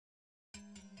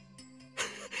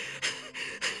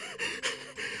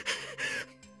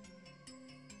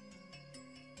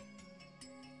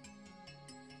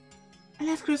I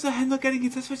let Crystal handle getting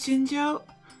in touch with Jinjo,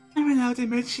 and ran out the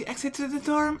emergency exit to the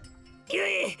dorm. ユ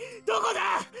イ、どこ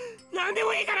だ？何で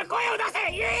もいいから声を出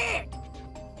せ、ユイ！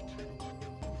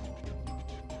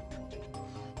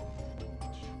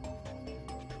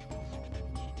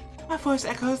 My voice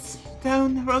echoed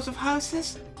down rows of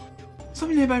houses.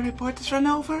 Some nearby reporters ran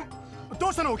over. ど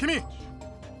うしたの君？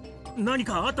何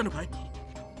かあったのかい？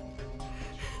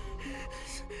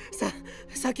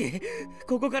さっき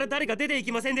ここから誰か出て行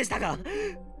きませんでしたか？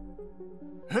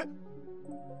え？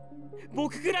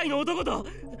僕くらいの男と、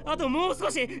あともう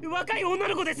少し若い女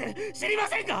の子です。知りま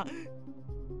せんか？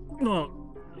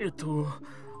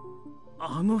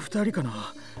あの二人か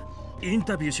な。イン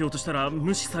タビューしようとしたら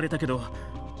無視されたけど。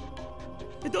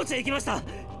どっちへ行きました？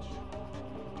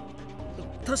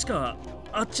確か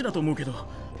あっちだと思うけど。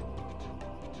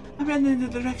I ran in the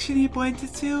direction he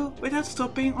pointed to, without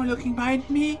stopping or looking behind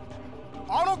me.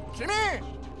 君!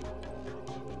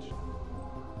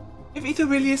 If Ito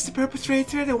really is the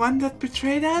perpetrator, the one that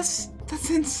betrayed us, that's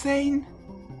insane.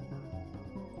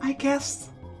 I guessed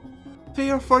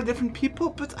 3 or 4 different people,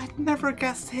 but I'd never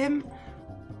guessed him.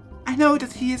 I know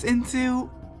that he is into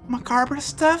macabre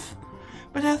stuff,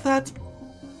 but I thought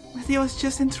that he was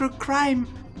just into crime.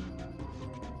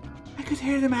 I could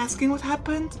hear them asking what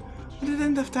happened, but I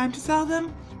didn't have time to tell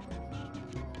them.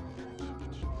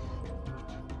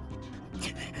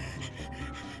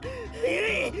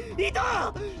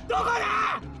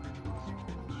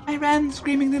 I ran,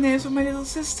 screaming the names of my little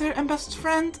sister and best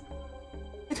friend.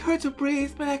 It hurt to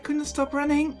breathe, but I couldn't stop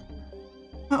running.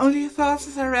 My only thoughts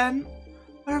as I ran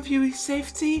were of Yui's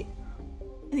safety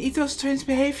and Ito's strange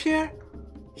behavior.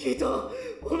 Ito,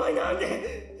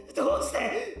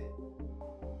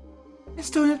 His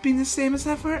tone had been the same as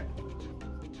ever.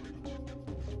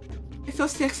 It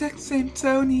was the exact same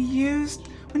tone he used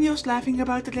when he was laughing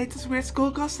about the latest weird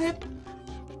school gossip.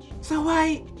 So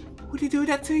why would he do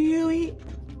that to Yui?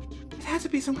 It had to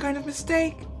be some kind of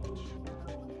mistake.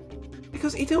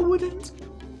 Because Ito wouldn't.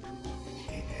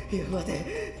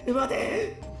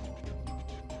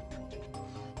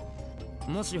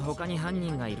 もし他に犯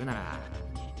人がいるなら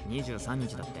23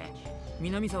日だって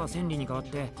南沢千里に代わっ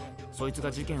てそいつ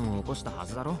が事件を起こしたは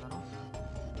ずだろ。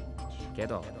け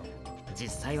ど実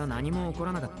際は何も起こ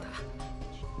らなかった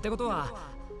ってことは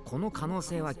この可能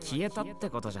性は消えたって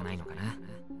ことじゃないのかな。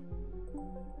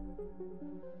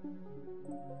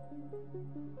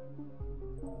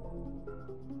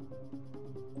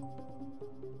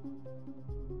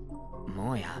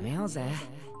もうやめようぜ。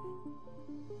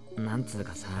なんつう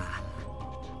かさ、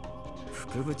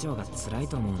副部長が辛い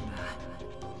と思うんだ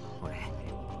俺。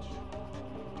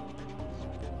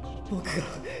僕が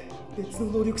別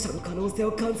の能力者の可能性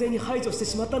を完全に排除して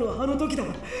しまったのはあの時だ。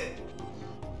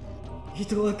伊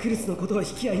藤はクリスのことを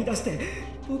引き合いに出して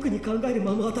僕に考える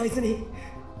間も与えずに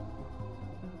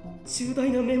重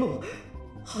大なメモを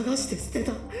剥がして捨て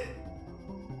た。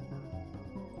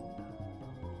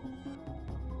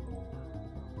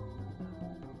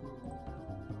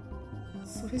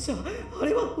それじゃあ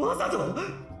れはわざと。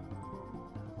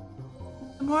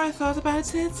 The more I thought about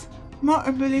it, the more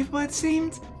unbelievable it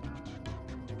seemed.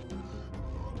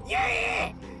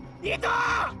 Yui! Ito!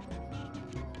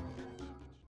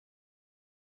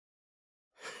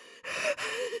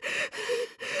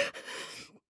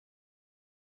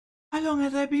 How long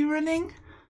had I been running?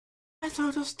 My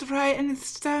throat was dry and it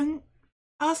stung.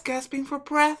 I was gasping for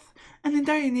breath and in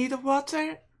dire need of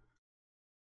water.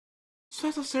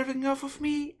 Sweat was surging off of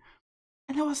me,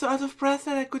 and I was so out of breath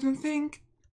that I couldn't think.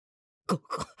 こ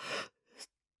こ、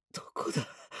どこだ?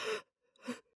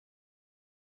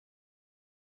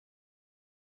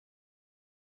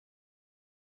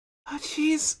 Oh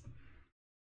jeez.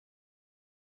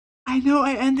 I know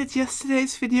I ended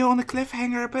yesterday's video on a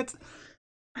cliffhanger, but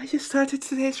I just started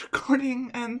today's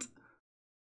recording and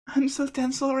I'm so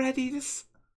tense already.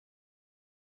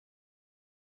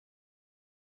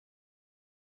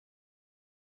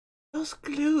 Those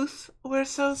clues were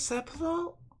so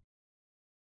subtle.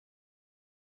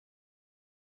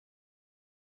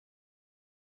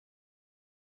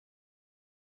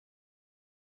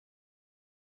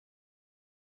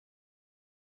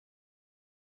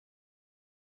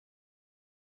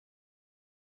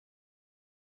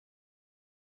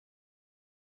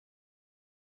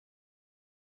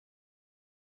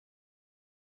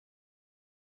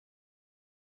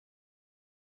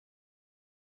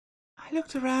 I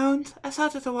looked around. I saw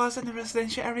that I was in the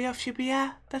residential area of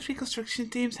Shibuya that reconstruction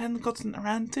teams hadn't gotten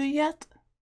around to yet.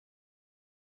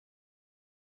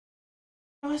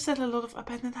 There was still a lot of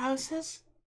abandoned houses.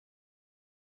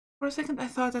 For a second I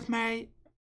thought that my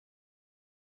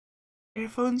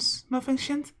earphones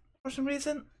malfunctioned. for some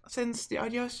reason, since the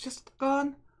audio is just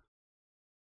gone.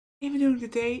 Even during the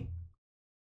day,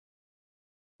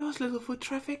 there was little foot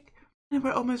traffic, and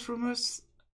there were almost rumors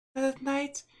that at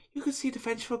night you could see the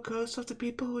vengeful ghosts of the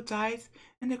people who died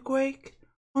in the quake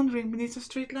wandering beneath the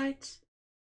streetlights.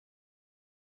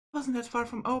 It wasn't that far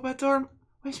from Obadorm,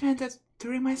 which meant that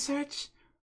during my search,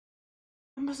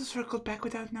 I must have circled back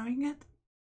without knowing it.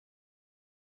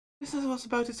 Just as I was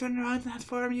about to turn around and head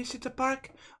for Yashita Park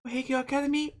or Heikyo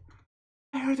Academy,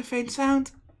 I heard a faint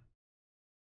sound.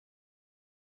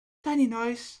 Tiny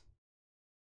noise.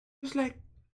 Just like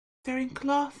tearing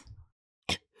cloth.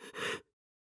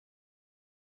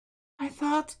 I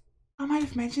thought I might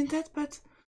have mentioned it, but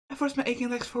I forced my aching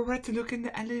legs forward to look in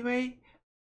the alleyway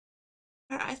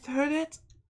where I'd heard it.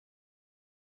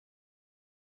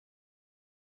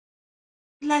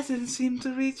 The light didn't seem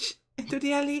to reach into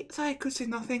the alley, so I could see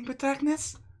nothing but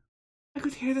darkness. I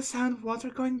could hear the sound of water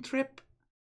going drip,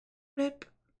 drip,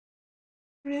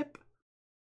 drip.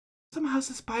 Some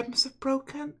house's pipe must have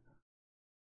broken.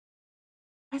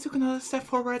 I took another step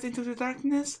forward into the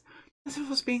darkness, as if I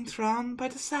was being drawn by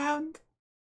the sound.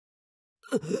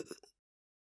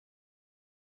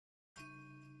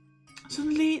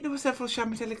 Suddenly, there were several sharp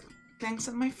metallic clanks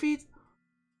at my feet.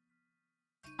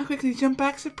 I quickly jumped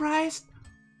back, surprised.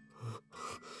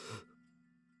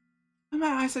 When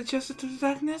my eyes adjusted to the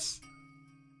darkness,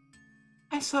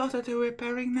 I saw that they were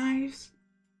paring knives,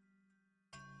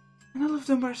 and all of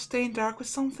them were stained dark with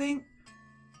something.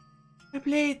 The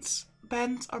blades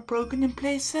bent or broken in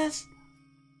places.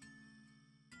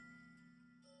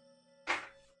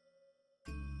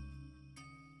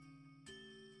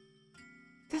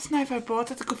 This knife I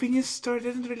bought at the convenience store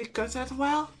didn't really cut that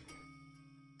well.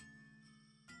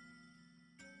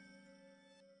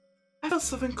 I felt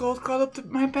something cold crawl up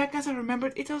my back as I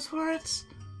remembered Ito's words.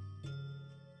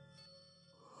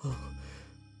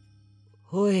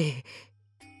 おい、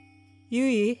ユ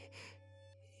イ、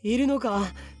いるの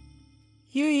か、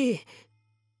ユイ。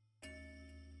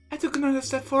I took another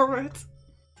step forward.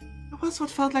 There was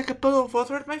what felt like a puddle of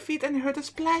water at my feet and I heard a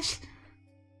splash.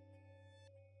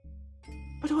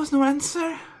 But there was no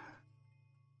answer.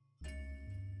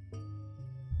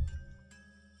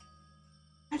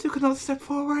 I took another step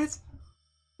forward.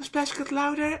 The splash got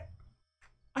louder.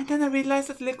 And then I realized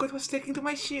that the liquid was sticking to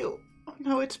my shoe. Oh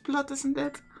no, it's blood, isn't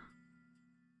it?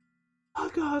 Oh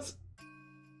god.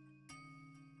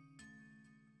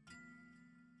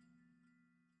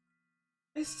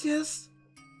 It's just...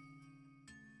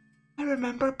 I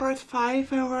remember part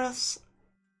 5 where I was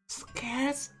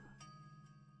scared.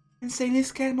 Insanely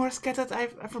scared, more scared than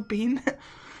I've ever been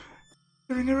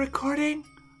during a recording.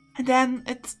 And then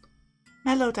it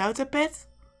mellowed out a bit.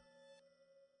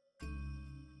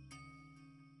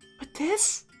 But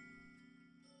this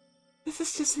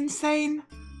is just insane.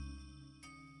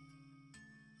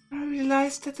 I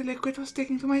realized that the liquid was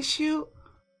sticking to my shoe.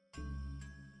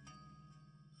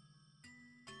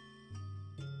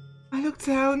 I looked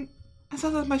down and saw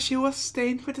that my shoe was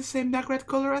stained with the same dark red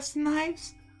color as the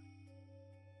knives.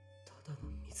 ただの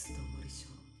水たまりじゃ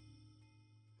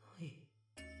ない。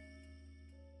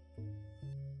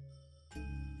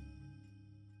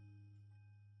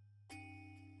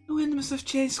The wind must have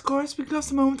changed course because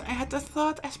the moment I had that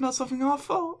thought, I smelled something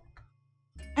awful.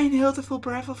 I inhaled a full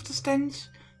breath of the stench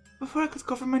before I could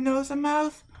cover my nose and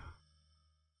mouth.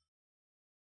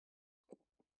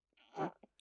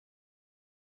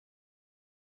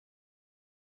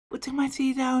 Putting my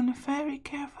tea down very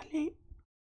carefully.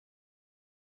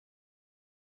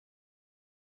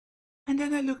 And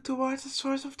then I looked towards the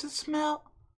source of the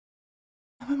smell.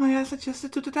 And when my eyes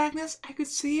adjusted to the darkness, I could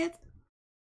see it.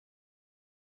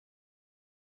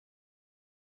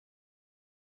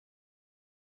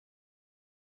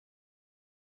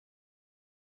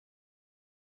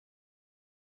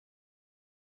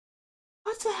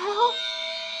 What the hell?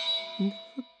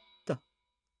 だ。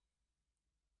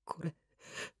これ。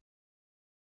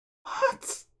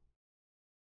What?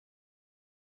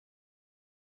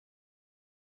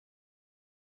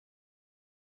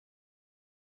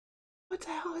 What the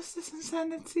hell is this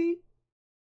insanity?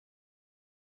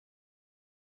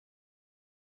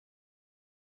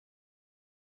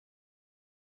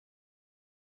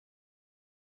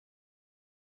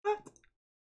 What?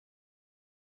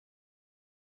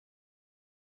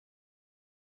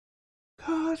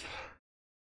 God.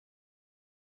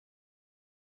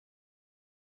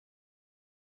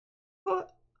 What?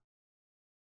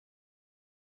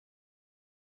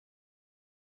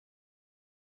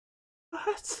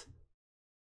 What?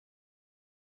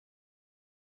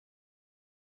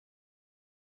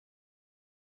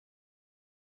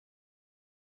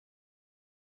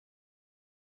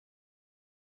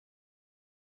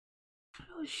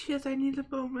 Oh shit, I need a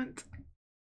moment.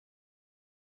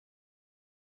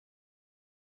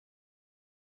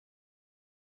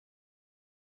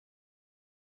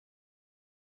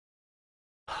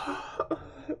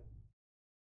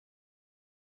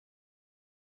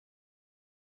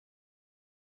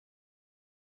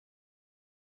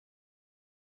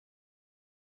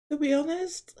 To be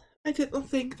honest, I did not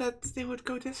think that they would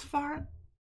go this far.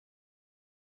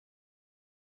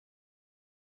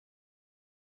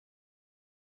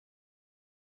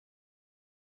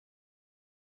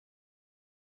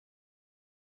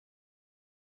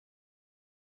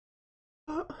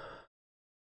 Oh.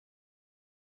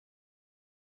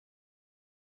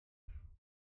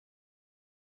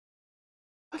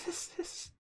 What is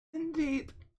this?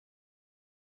 Indeed.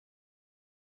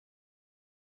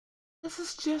 This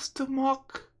is just to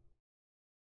mock.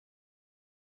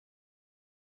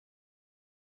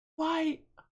 Why?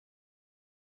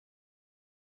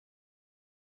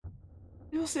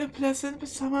 It was unpleasant, but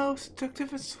somehow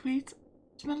seductive and sweet.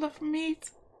 Smell of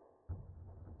meat.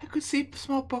 I could see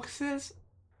small boxes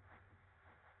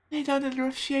laid out in the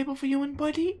rough shape of a human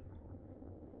body.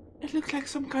 It looked like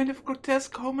some kind of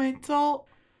grotesque homemade doll.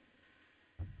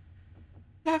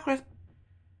 Black red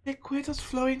liquid was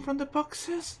flowing from the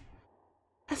boxes.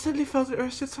 I suddenly felt the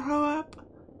urge to throw up.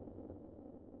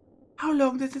 How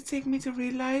long did it take me to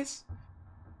realize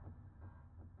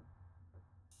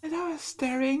that I was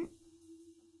staring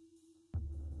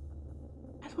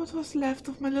at what was left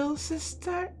of my little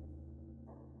sister?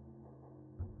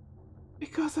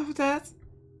 Because of that,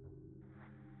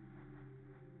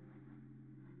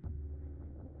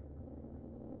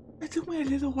 it took me a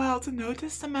little while to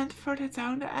notice the man further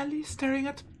down the alley staring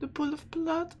at the pool of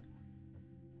blood.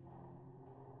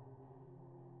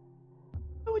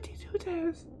 Why would he do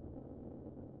this?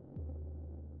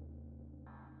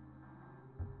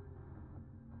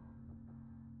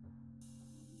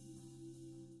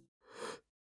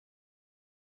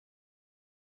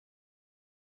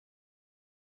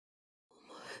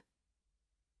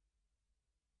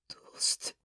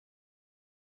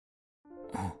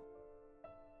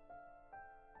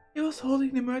 He was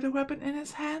holding the murder weapon in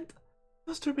his hand. It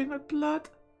was dripping with blood.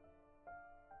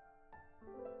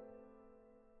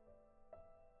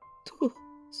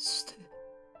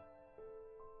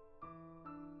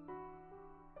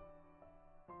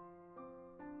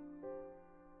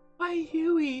 Why,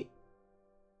 Huey?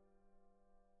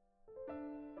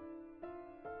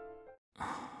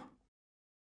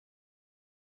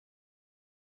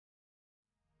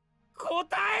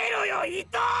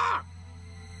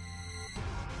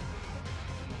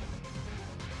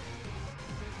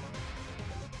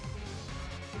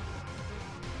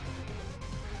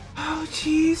 Oh,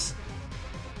 jeez.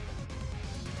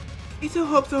 Ito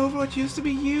hopped over what used to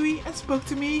be Huey and spoke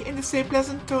to me in the same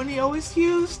pleasant tone he always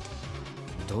used.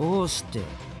 どうして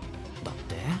だっ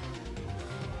て？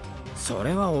そ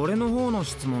れは俺の方の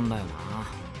質問だよ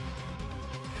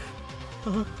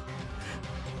な。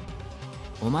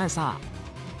お前さ、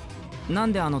な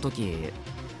んであの時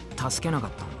助けなか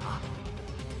ったんだ？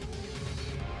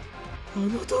あ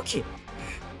の時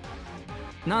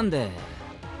なんで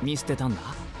見捨てたんだ？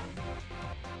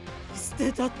捨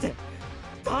てたって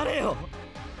誰よ？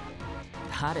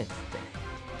誰って。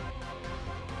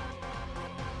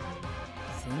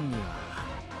千には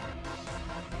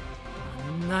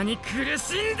あんなに苦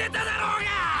しんでただろう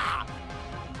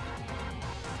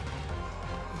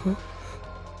が。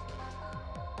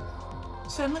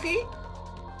Senri?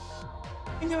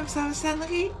 Inorisawa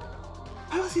Senri?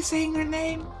 Why was he saying her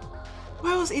name?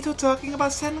 Why was Ito talking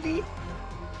about Senri?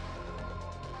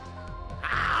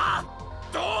 ああ、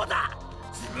どうだ。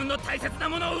自分の大切な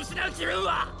ものを失う気分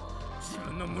は、自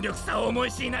分の無力さを思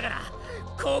い知りながら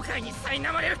後悔に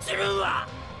苛まれる気分は。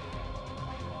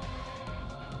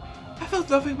I felt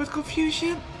nothing but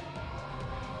confusion.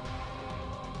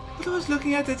 What I was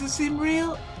looking at didn't seem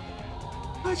real.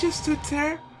 I just stood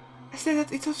there. I stared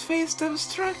at Ito's face,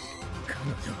 dumbstruck.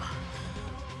 彼女は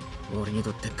俺に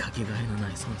とってかけがえのな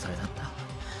い存在だった。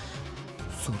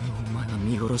それをお前が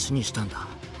見殺しにしたんだ。でも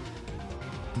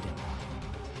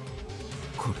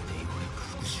これでようやく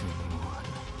復讐に終わ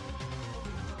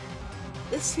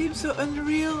る。 It seems so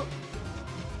unreal.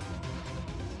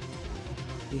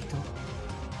 Ito,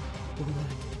 お前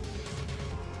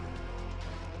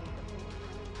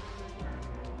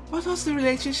What was the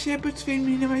relationship between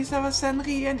Minamisawa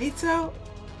Senri and Ito?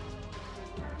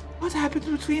 What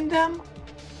happened between them?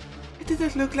 It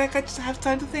didn't look like I just have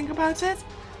time to think about it.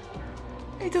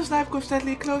 Ito's knife got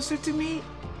steadily closer to me.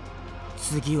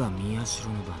 次は宮代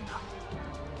の番だ。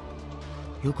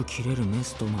よく切れるメ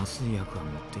スと麻酔薬は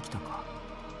持ってきたか？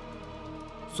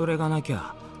それがなき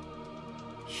ゃ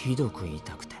ひどく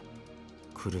痛くて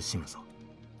苦しむぞ。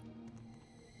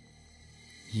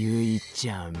ゆいち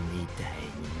ゃんみたい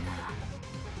にな。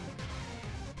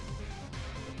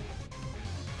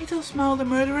Ito smiled a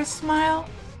murderous smile.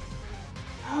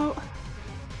 Oh,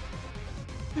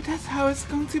 but that's how it's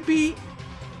going to be.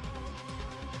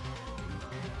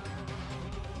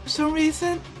 For some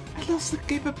reason, I lost the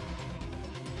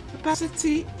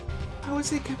capacity, I would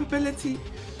say capability,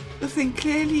 to think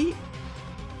clearly.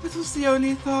 That was the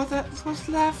only thought that was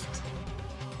left.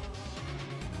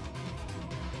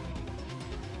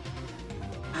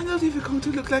 I'm not even going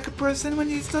to look like a person when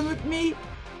he's done with me.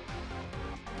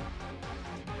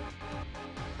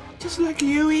 Just like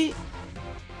Yui.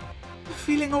 The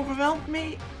feeling overwhelmed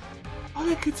me. All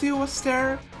I could do was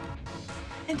stare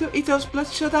into Ito's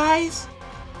bloodshot eyes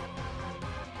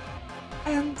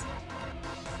and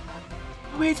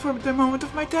wait for the moment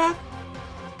of my death.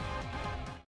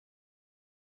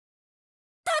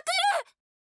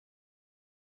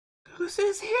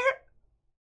 Who's here?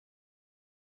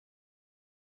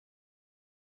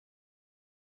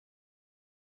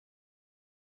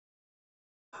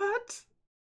 What?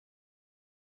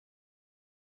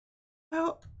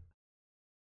 Well,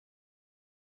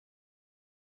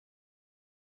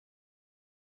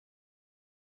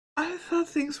 I thought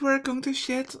things were going to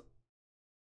shit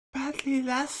badly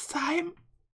last time.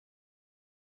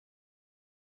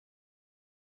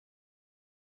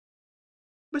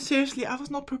 But seriously, I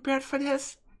was not prepared for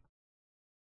this.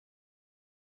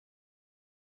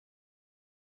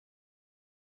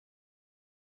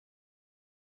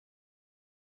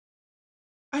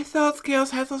 I thought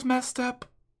Kale's head was messed up.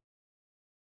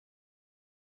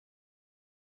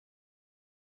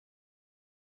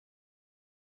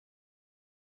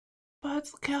 But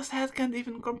Kale's head can't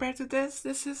even compare to this.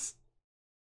 This is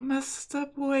messed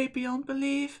up way beyond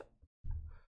belief.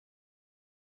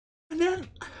 And then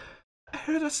I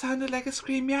heard what sounded like a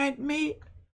scream behind me.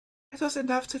 It was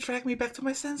enough to drag me back to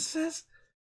my senses.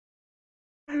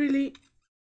 I really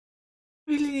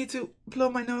need to blow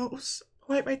my nose,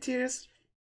 wipe my tears.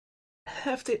 I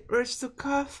have the urge to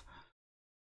cough.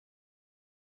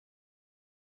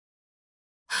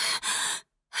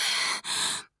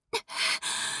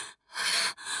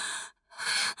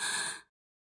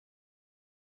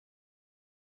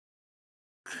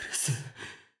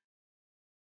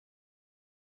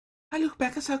 I look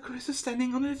back and saw Chris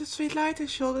standing under the streetlight,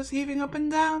 his shoulders heaving up and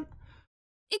down.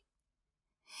 伊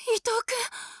藤君、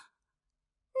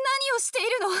何をしてい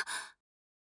るの?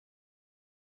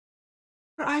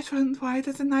 Her eyes turned wide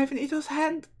at the knife in Ito's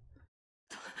hand.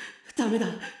 ダメだ、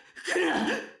来るな。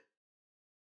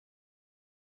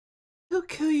 He'll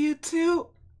kill you too.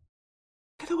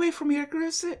 Get away from here,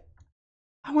 Chris.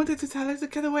 I wanted to tell her to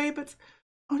get away, but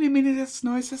only meaningless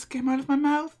noises came out of my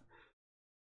mouth.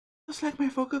 It was like my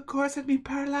vocal cords had been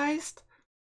paralyzed.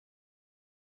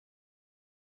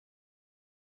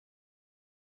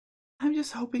 I'm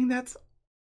just hoping that,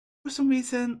 for some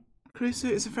reason, Kurusu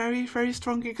is a very, very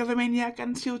strong gigalomaniac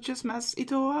and she'll just mess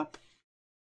Ito up.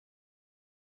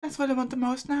 That's what I want the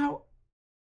most now.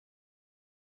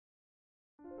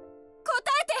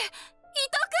 答えて、伊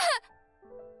藤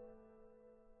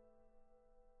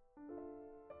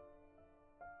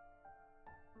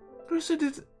君! Kurusu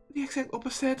did the exact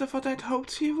opposite of what I'd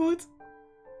hoped she would.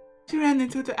 She ran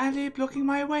into the alley, blocking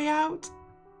my way out.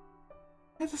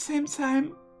 At the same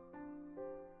time,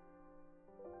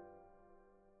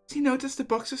 she noticed the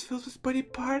boxes filled with body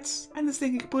parts and the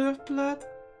stinking pool of blood.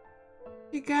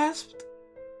 She gasped.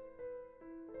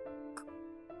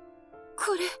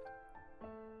 これ、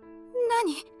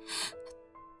何?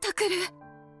 タクル。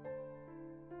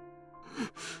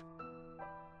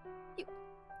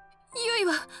ゆい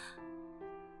は、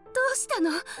どうした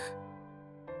の? ね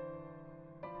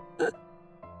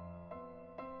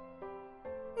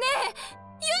え、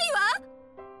ゆいは?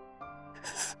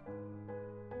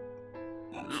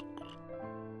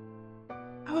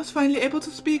 I was finally able to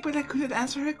speak, but I couldn't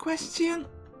answer her question.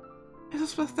 It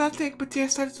was pathetic, but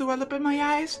tears started to well up in my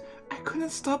eyes. I couldn't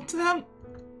stop them.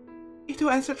 Ito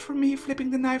answered for me, flipping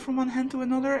the knife from one hand to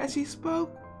another as he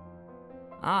spoke.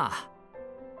 あ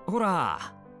あ、ほ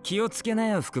ら、気をつけな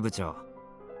よ、副部長。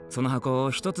その箱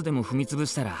を一つでも踏み潰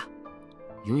したら、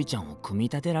ゆいちゃんを組み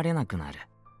立てられなくなる。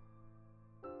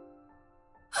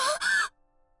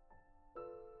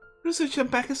Rusu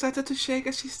jumped back and started to shake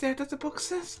as she stared at the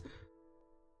boxes.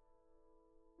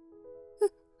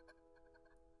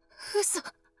 嘘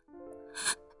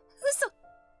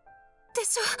で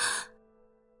しょ?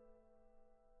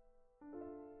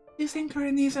 She sank to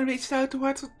her knees and reached out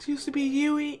towards what used to be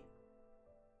Yui.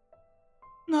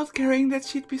 not caring that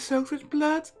she'd be soaked with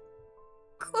blood.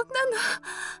 こんなの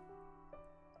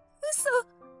嘘、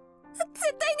絶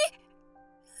対に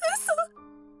嘘。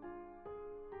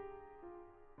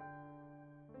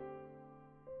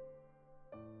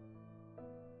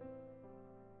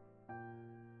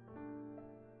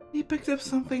He picked up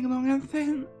something long and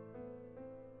thin.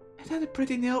 It had a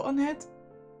pretty nail on it,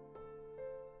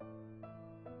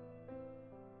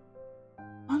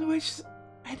 on which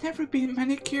had never been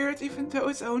manicured, even though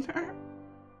its owner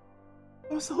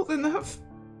was old enough.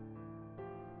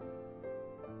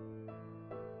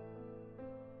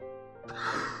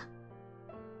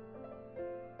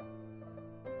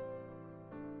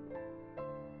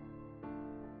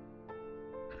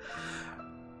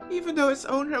 Even though its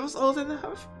owner was old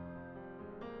enough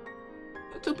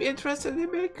to be interested in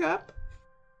makeup.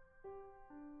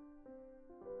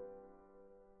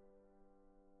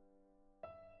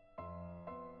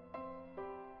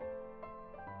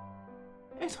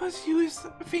 It was Yui's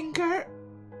finger.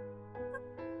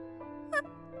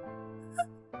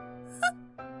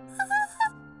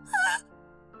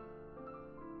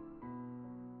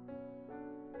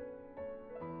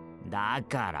だ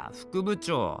から副部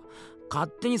長、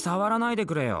勝手に触らないで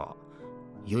くれよ。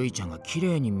ゆいちゃんが綺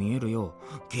麗に見えるよ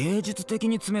う芸術的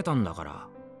に詰めたんだから。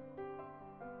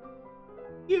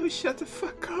You shut the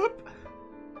fuck up.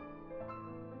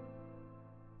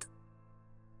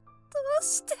 どう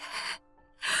して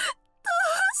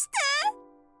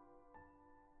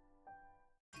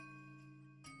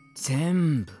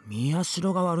全部宮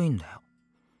代が悪いんだよ。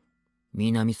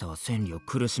南沢千里を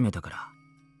苦しめたから。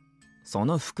そ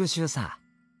の復讐さ。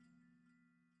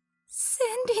千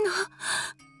里の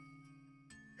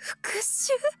復讐？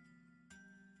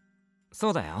そ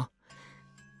うだよ。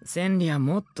千里は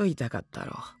もっと痛かった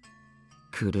ろう。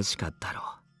苦しかったろ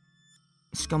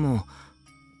う。しかも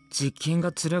実験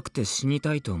が辛くて死に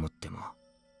たいと思っても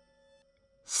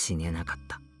死ねなかっ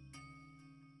た。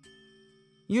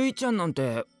ゆいちゃんなん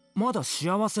てまだ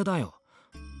幸せだよ。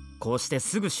こうして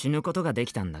すぐ死ぬことがで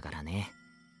きたんだからね。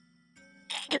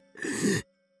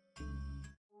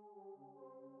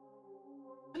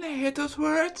When I heard those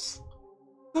words,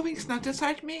 something snapped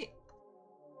inside me.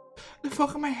 The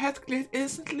fog in my head cleared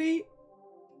instantly,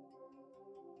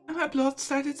 and my blood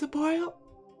started to boil.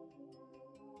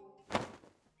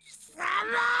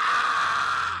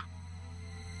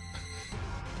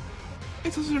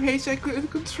 It was a rage I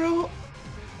couldn't control.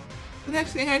 The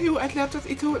next thing I knew, I'd leapt at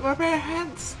Ito with my bare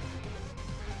hands.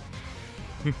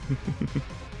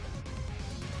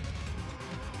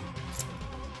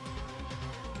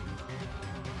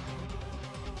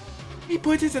 He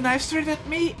pointed the knife straight at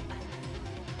me,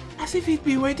 as if he'd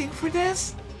been waiting for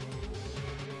this.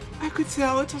 I could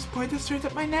tell it was pointed straight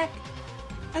at my neck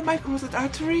and my carotid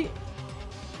artery.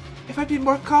 If I'd been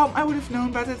more calm, I would have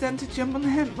known better than to jump on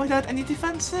him without any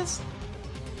defenses.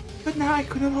 But now I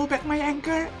couldn't hold back my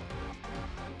anger.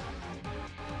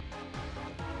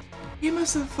 He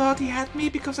must have thought he had me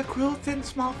because a cruel thin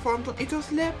smile formed on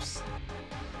Ito's lips.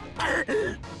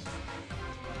 I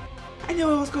knew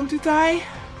I was going to die.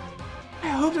 I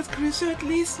hoped that Caruso at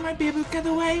least might be able to get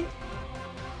away.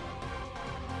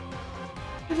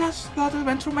 The last thought that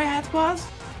went through my head was,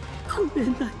 ごめ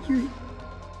んなユイ、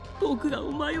僕が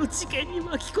お前を事件に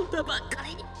巻き込んだばっか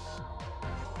りに。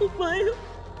お前を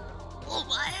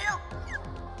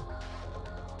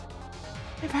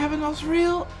if heaven was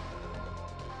real,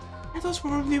 that was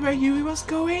probably where Yui was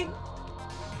going.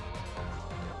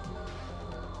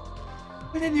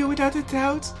 When I knew without a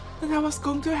doubt that I was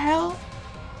going to hell,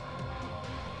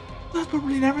 I'd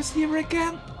probably never see her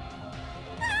again.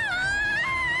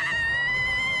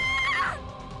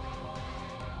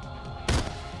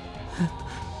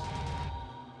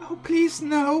 Oh, please,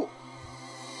 no.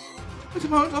 But the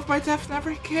moment of my death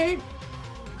never came.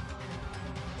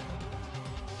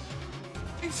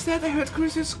 Instead, I heard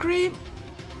Cruiser scream.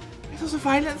 It was a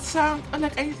violent sound,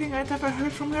 unlike anything I'd ever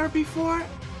heard from her before.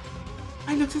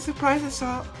 I looked in surprise and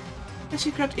saw that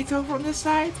she grabbed Ito from the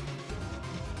side,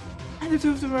 and the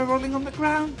two of them were rolling on the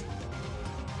ground.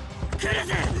 殺さ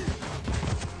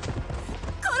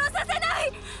せな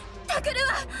い！タクル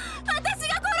は私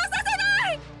が殺させ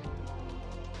ない！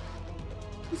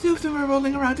 The two of them were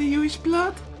rolling around in Yui's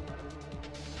blood.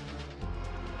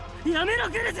 やめろ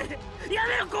クルス！や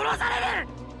めろ殺される！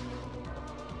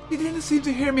 He didn't seem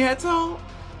to hear me at all.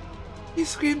 He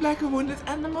screamed like a wounded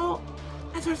animal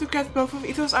and tried to grab both of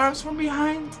Ito's arms from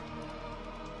behind.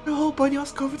 Her whole body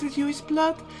was covered with Yui's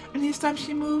blood, and each time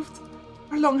she moved,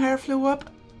 her long hair flew up,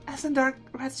 as in dark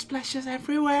red splashes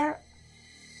everywhere.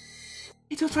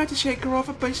 Ito tried to shake her off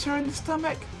and punched her in the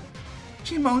stomach,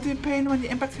 She moaned in pain when the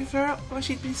impact hit her where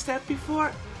she'd been stabbed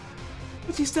before,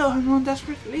 but she still hung on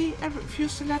desperately and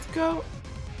refused to let go.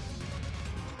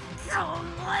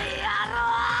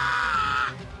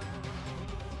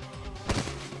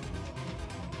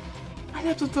 I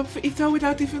leapt on top of Ito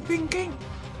without even thinking.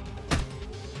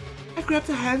 I grabbed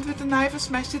a hand with the knife and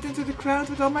smashed it into the ground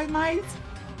with all my might.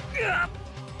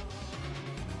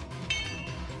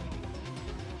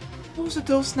 There was a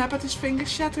dull snap as his fingers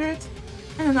shattered,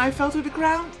 and the knife fell to the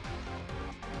ground.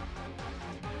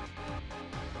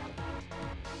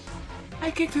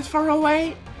 I kicked it far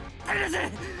away.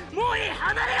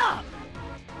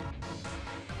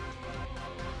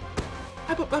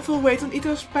 I put my full weight on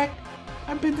Ito's back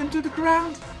and pinned him to the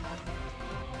ground.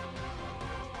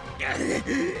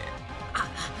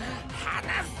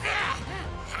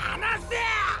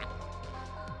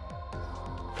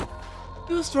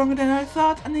 He was stronger than I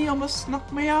thought, and he almost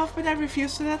knocked me off, but I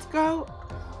refused to let go.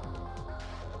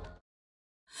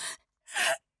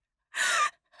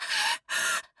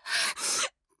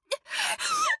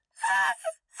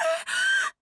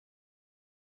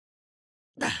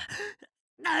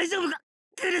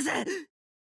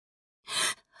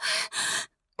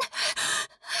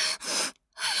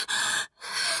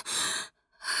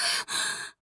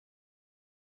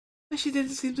 But she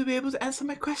didn't seem to be able to answer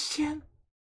my question.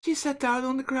 She sat down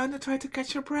on the ground and tried to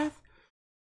catch her breath.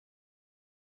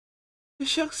 The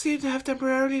shock seemed to have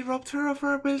temporarily robbed her of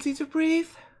her ability to breathe.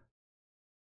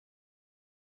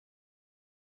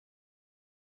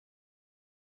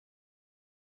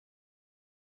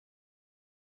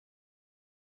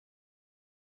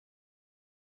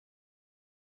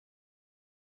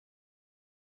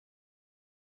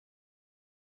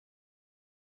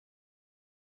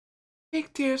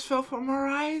 Big tears fell from her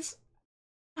eyes,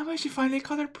 and when she finally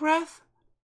caught her breath,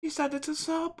 she started to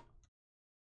sob.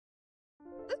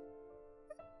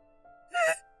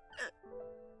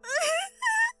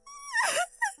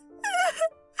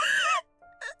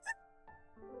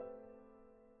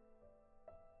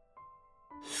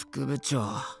副部長、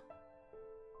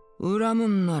恨む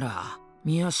んなら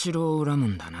宮代を恨む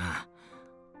んだな。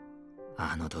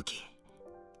あの時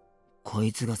こ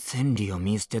いつが千里を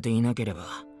見捨てていなければ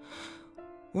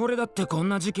俺だってこん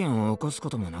な事件を起こすこ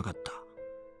ともなかった。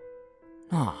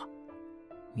なあ、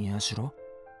宮代？そ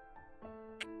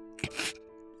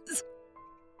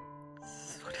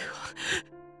れは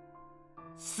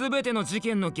全ての事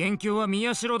件の元凶は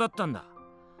宮代だったんだ。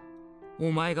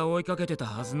お前が追いかけてた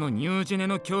はずのニュージェネ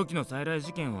の狂気の再来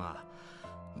事件は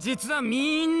実は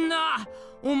みんな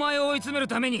お前を追い詰める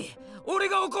ために俺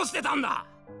が起こしてたんだ。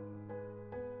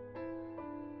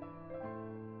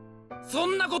そ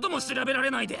んなことも調べられ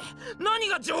ないで何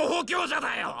が情報強者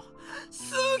だよ。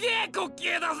すげえ滑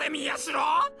稽だぜ宮代。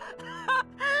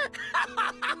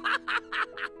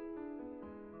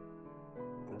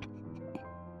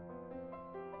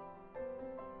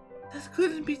That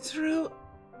couldn't be true.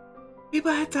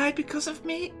 People had died because of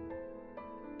me.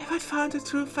 If I'd found the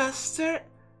truth faster,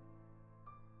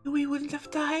 we wouldn't have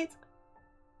died.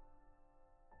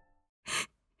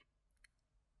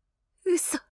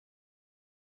 嘘。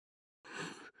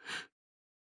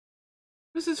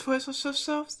Chris's voice was so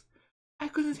soft, I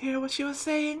couldn't hear what she was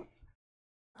saying.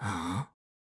 ああ？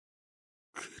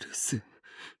クルス。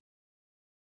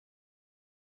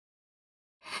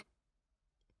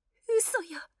嘘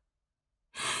よ。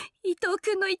伊藤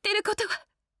君の言ってることは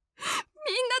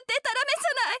みんなデタラメじ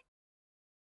ゃない。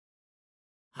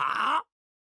はあ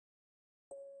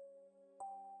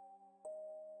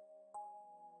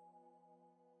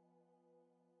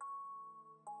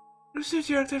Lucy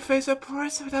jerked her face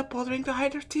upwards without bothering to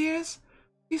hide her tears.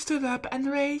 She stood up and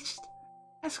raged,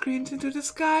 and screamed into the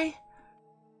sky.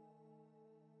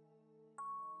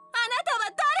 あなた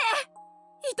は誰？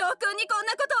伊藤君にこん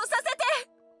なことをさせて。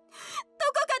ど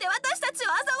こかで私たちを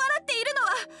嘲笑っているのは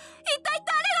一体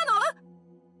誰な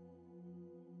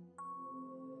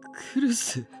の？クル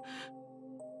ス。見てる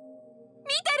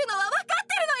のは分かっ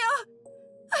てるのよ。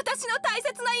私の大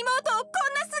切な妹をこ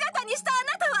んな姿にしたあ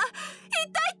なたは一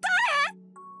体誰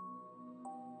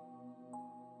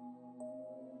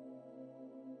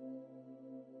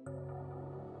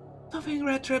？Something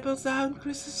red dribbled down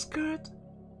Chris's skirt.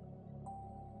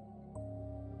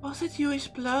 Was it Yui's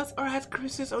blood, or had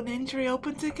Chris's own injury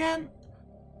opened again?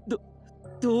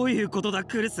 どういうことだ、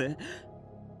クルス？伊藤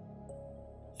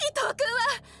君は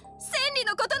千里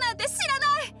のことなんて知ら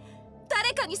ない。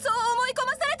誰かにそう思い込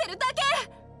まされてるだけ。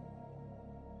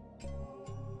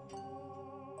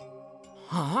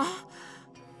はあ？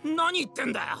何言って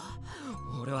んだよ。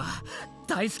俺は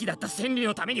大好きだった千里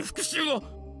のために復讐を。だか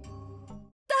ら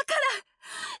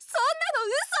そんなの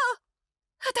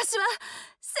嘘。私は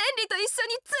と一緒に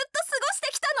ずっと過ごして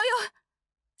きたのよ。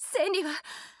千里は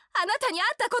あなたに会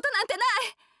ったことなんてない。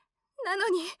なの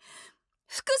に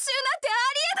復讐なんてあ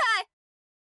り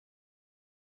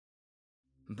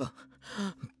えない。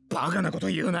バカなこと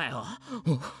言うなよ。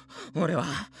俺は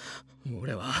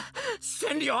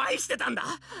千里を愛してたんだ。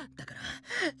だから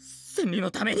千里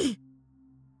のために。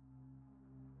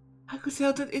I could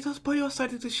tell that Ito's body was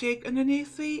starting to shake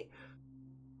underneath me.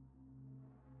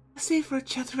 His teeth were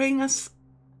chattering as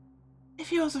if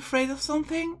he was afraid of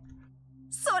something.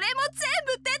 それも全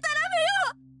部デタラメ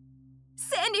よ。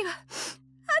千里はあ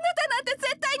なたなんて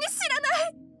絶対に知らな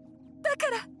い。だか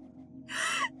ら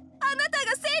あなた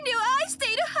が千里を愛して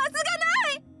いるはずがな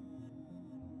い。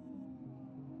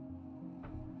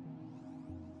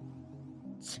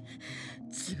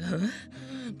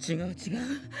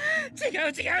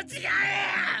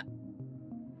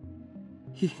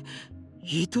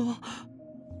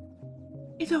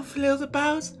Ito flailed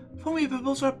about. Foamy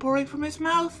bubbles were pouring from his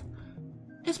mouth.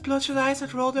 His bloodshot eyes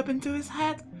had rolled up into his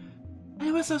head, and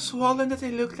he was so swollen that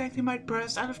they looked like they might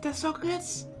burst out of their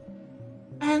sockets.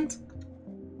 And...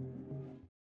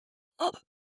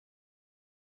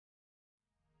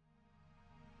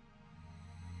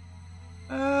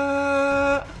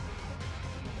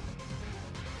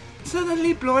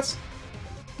 Suddenly blood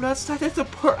started to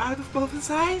pour out of both his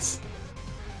eyes.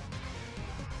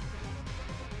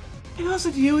 It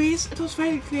wasn't Yui's, it was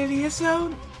very clearly his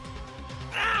own.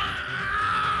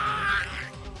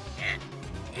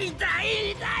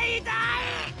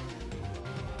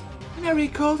 And I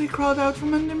recalled he crawled out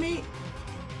from under me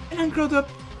and then curled up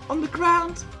on the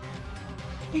ground.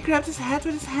 He grabbed his head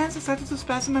with his hands and started to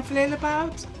spasm and flail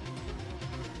about.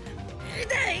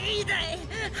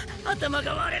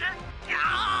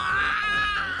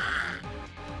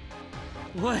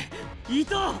 Oi,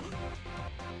 Ito!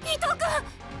 Ito-kun!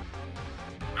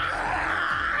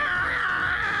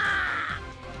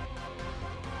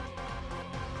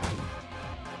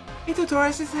 Ito tore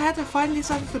his head and finally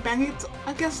started to bang it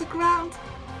against the ground.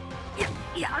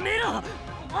 やめろ！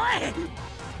おい！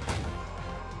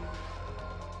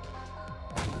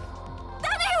ダ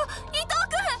メよ、伊藤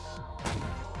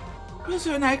君！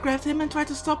 Cruiser and I grabbed him and tried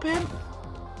to stop him.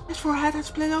 His forehead had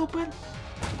split open,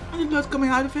 and the blood coming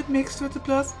out of it mixed with the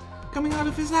blood coming out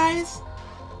of his eyes.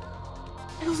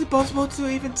 It was impossible to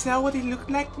even tell what he looked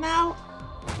like now,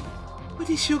 but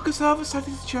he shook us off and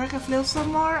started to jerk and flail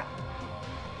some more.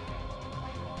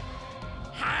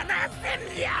 離せ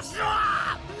んりやしろ！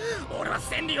俺は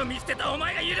千里を見捨てたお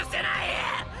前が許せない！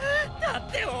だ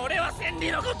って俺は千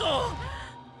里のことを。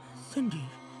千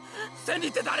里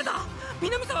って誰だ？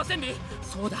南沢千里？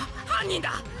そうだ、犯人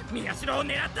だ！宮代を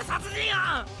狙った殺人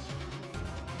犯！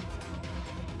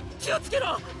気をつけ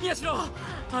ろ宮代！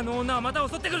あの女はまた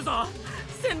襲ってくるぞ！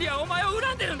千里はお前を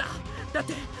恨んでるんだ！だっ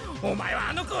てお前は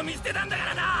あの子を見捨てたんだか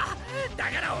らな！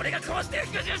だから俺がこうして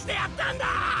復讐してやったんだ！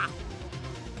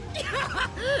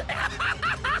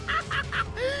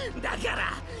だか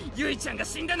らゆいちゃんが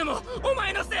死んだのもお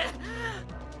前のせ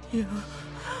い。いや、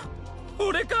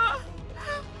俺が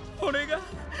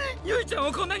ゆいちゃん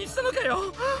をこんなにしたのか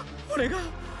よ。俺が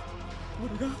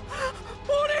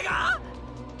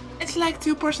It's like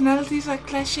two personalities are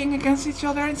clashing against each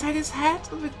other inside his head,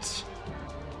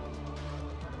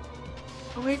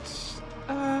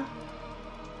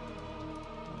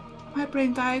 my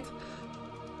brain died.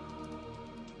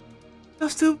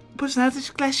 Those two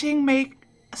personalities clashing make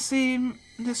the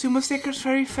sumo stickers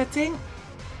very fitting.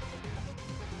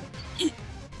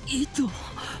 Ito.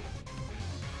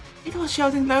 It was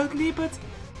shouting loudly, but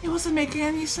it wasn't making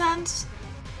any sense.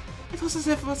 It was as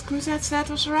if what Cruz had said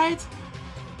was right.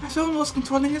 Someone was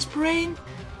controlling his brain.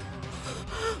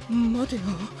 待てよ。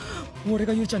俺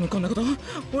がゆいちゃんにこんなこと。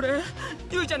俺、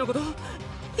ゆいちゃんのこと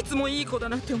いつもいい子だ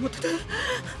なって思ってて、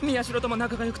宮代とも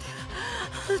仲が良くて、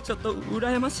ちょっと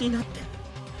羨ましいなって。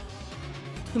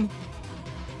でも、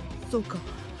そうか。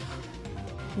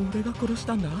俺が殺し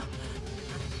たんだ。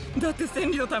だって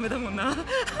千里のためだもんな。で、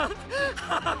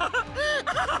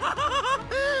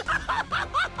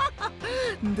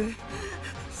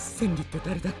千里って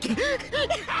誰だっけ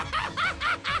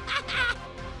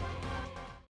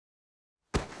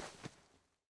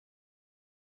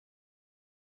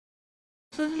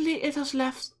Suddenly it was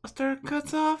left after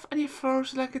cut off and he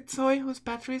froze like a toy whose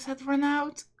batteries had run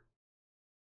out.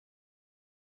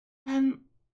 Then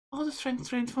all the strength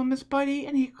drained from his body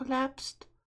and he collapsed.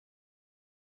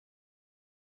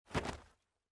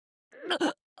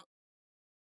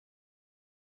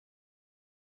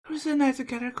 Cruz and I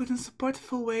together couldn't support the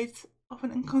full weight of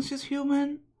an unconscious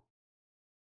human,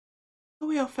 so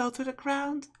we all fell to the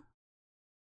ground.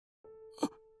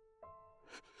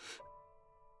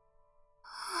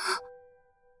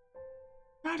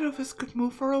 neither of us could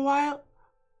move for a while.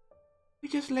 We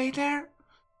just lay there,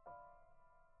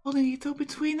 holding Ito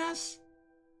between us.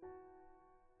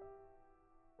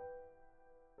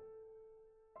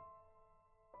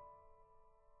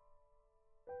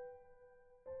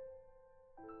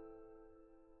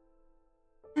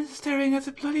 And staring at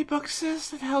the bloody boxes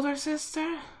that held our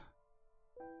sister.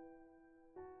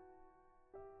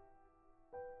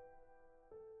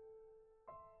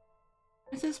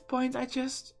 At this point, I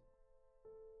feel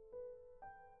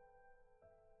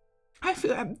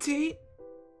empty.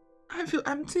 I feel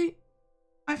empty.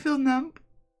 I feel numb.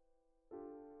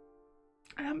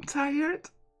 And I'm tired.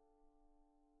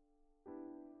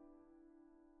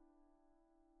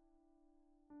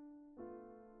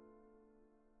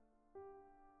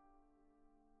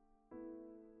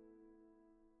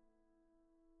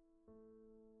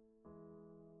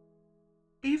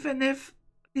 Even if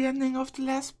the ending of the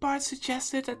last part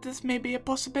suggested that this may be a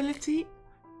possibility,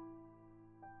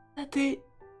 that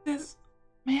this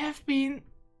may have been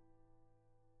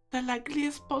the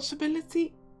likeliest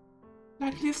possibility,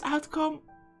 likeliest outcome.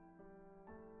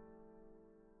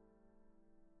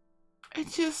 It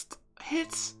just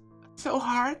hits so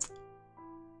hard,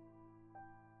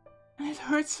 and it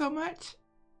hurts so much.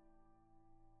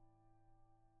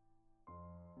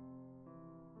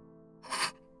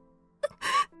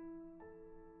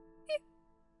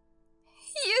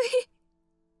 Yui.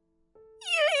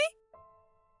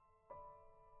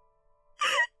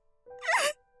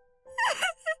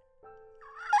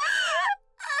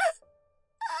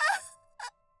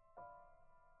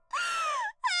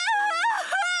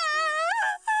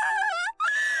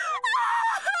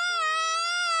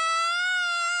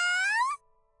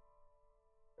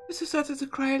 She started to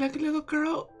cry like a little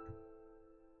girl,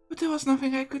 but there was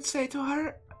nothing I could say to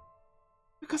her,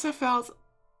 because I felt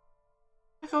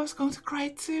like I was going to cry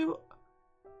too.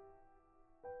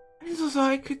 And it was all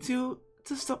I could do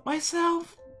to stop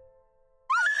myself.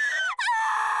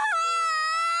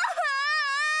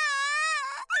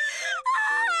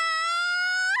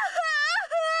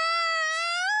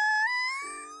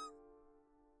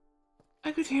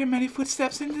 I could hear many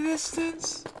footsteps in the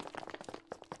distance.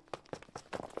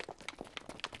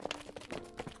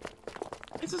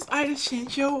 It was either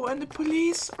Shinjo and the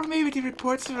police, or maybe the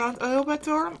reports around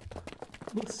Oyoba-dorm.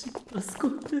 もしあそこ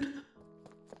なら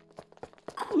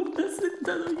こんなすん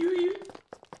だのゆい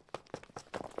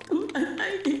取らな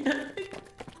いでやって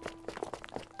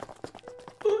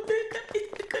お願い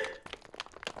だから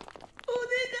お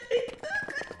願いだ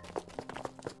から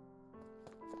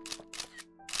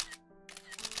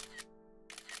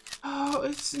Oh,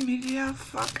 it's media.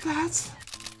 Fuck that.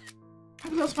 I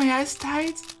closed my eyes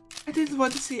tight. I didn't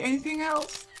want to see anything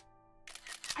else.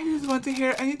 I didn't want to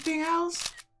hear anything else.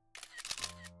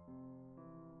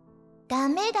 ダ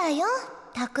メだよ、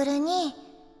タクル兄。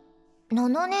の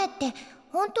の姉って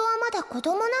本当はまだ子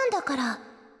供なんだから、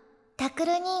タク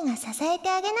ル兄が支えて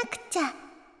あげなくっちゃ。ね。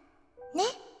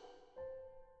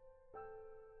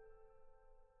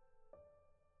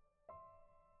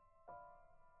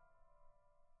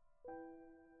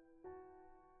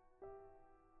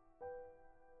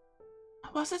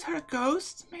Was it her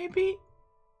ghost, maybe?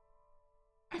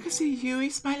 I could see Yui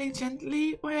smiling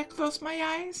gently when I closed my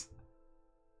eyes.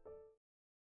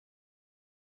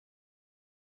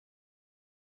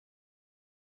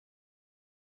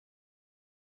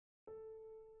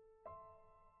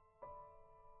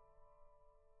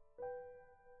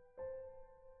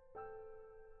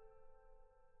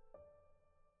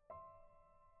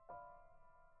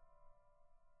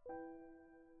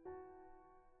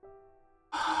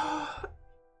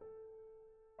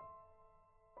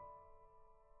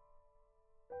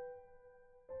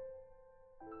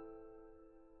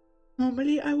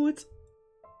 Normally I would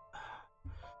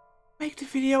make the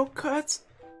video cut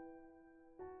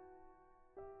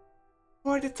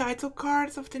for the title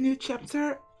card of the new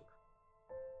chapter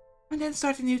and then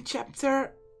start a new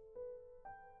chapter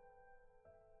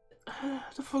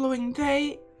the following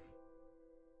day,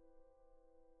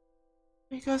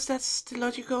 because that's the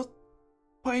logical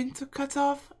point to cut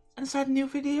off and start a new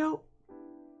video.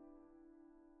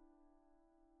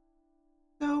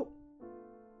 So,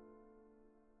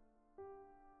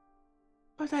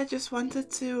 but I just wanted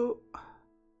to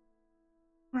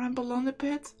ramble on a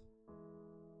bit.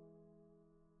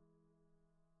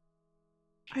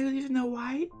 I don't even know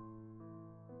why.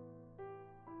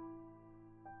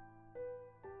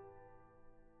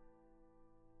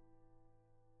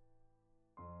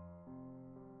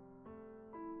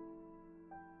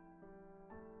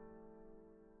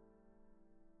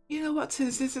 You know what,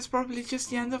 since this is probably just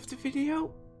the end of the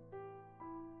video,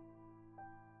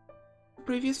 the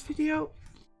previous video,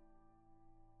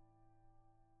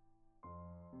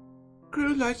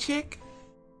 crew logic.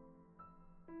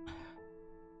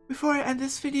 Before I end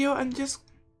this video, I'm going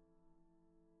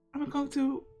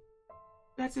to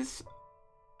let this.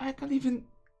 I can't even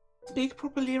speak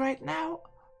properly right now.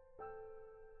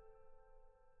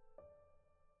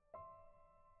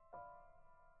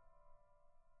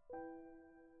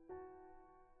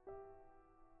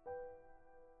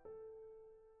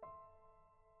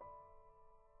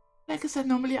 Like I said,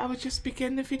 normally I would just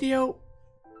begin the video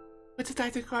with the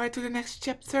title card to the next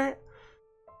chapter.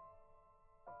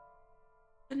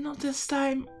 But not this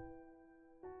time.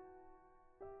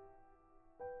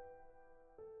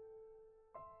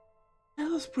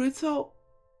 That was brutal.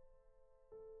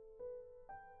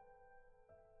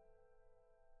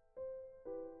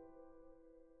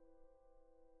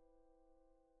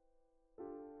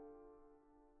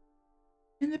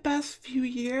 In the past few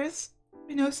years,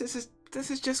 you know, this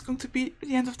is just going to be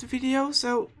the end of the video,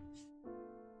 so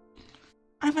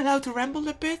I'm allowed to ramble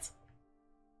a bit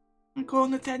and go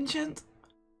on a tangent.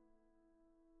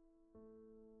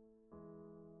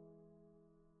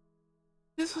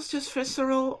 This was just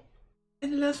visceral.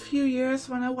 In the last few years,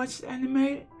 when I watched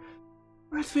anime,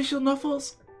 read visual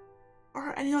novels,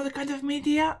 or any other kind of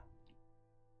media,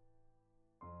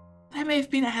 there may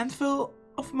have been a handful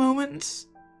of moments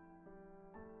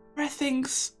where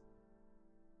things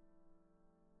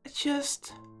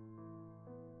just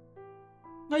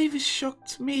not even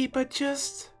shocked me, but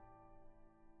just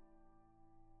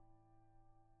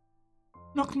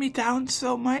knocked me down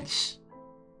so much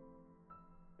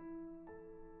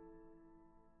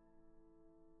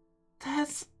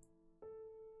that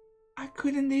I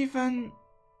couldn't even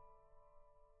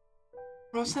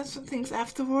process some things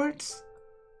afterwards.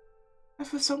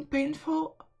 It was so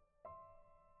painful.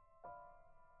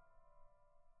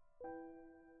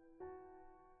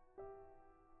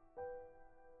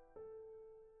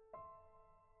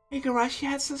 Igarashi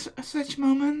had such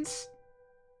moments.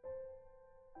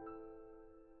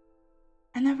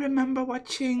 And I remember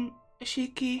watching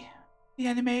Shiki, the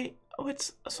anime,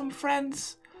 with some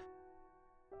friends.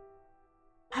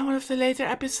 And one of the later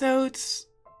episodes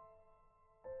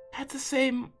had the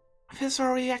same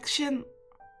visceral reaction.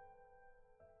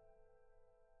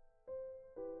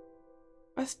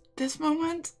 But this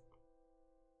moment,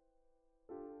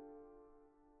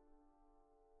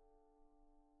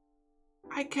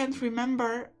 I can't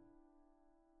remember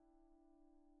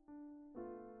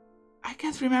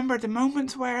the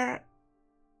moment where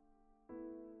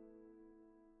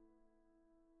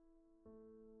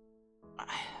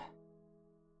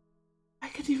I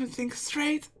can't even think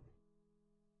straight.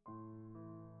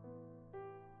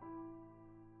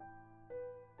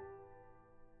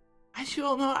 As you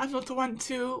all know, I'm not the one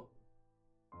to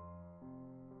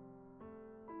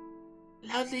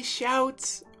loudly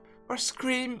shout or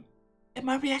scream at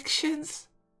my reactions.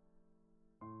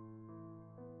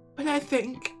 But I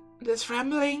think this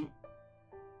rambling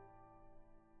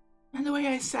and the way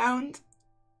I sound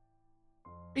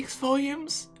speaks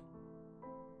volumes.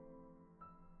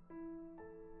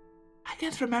 I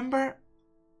can't remember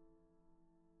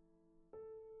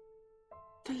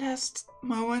the last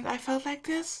moment I felt like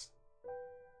this.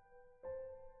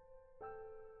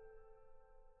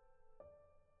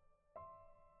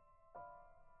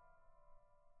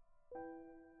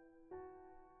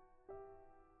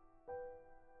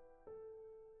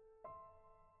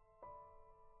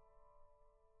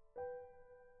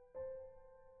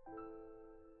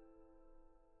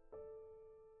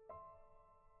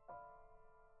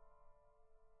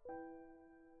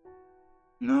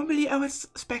 Normally I would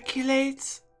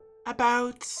speculate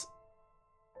about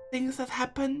things that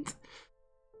happened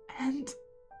and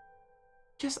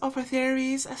just offer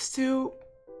theories as to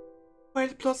where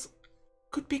the plot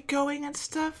could be going and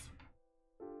stuff.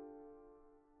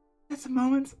 At the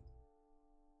moment,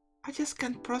 I just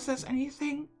can't process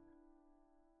anything.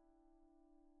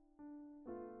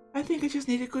 I think I just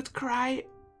need a good cry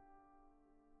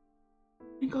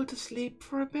and go to sleep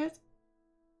for a bit.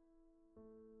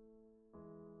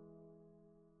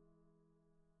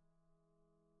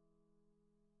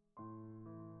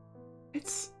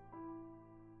 It's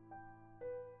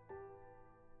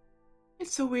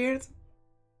so weird.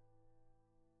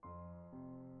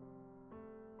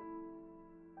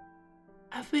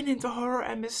 I've been into horror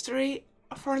and mystery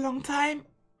for a long time.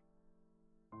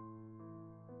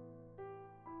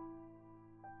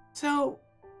 So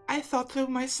I thought to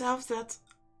myself that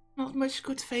not much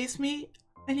could faze me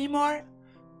anymore.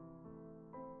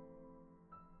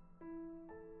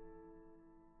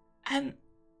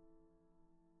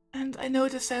 And I know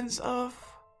the sense of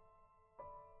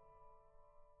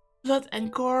blood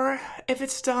and gore. If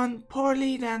it's done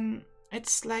poorly, then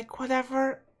It's like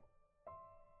whatever.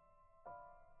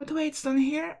 But the way it's done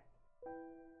here.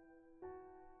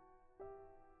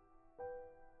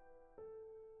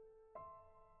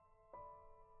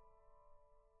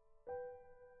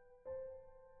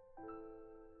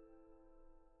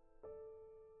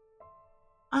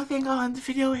 I think I'll end the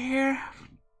video here,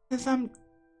 since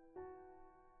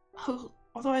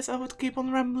otherwise I would keep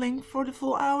on rambling for the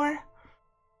full hour.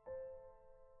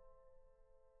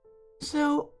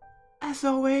 So, as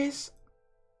always,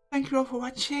 thank you all for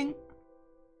watching.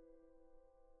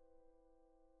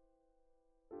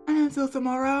 And until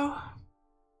tomorrow,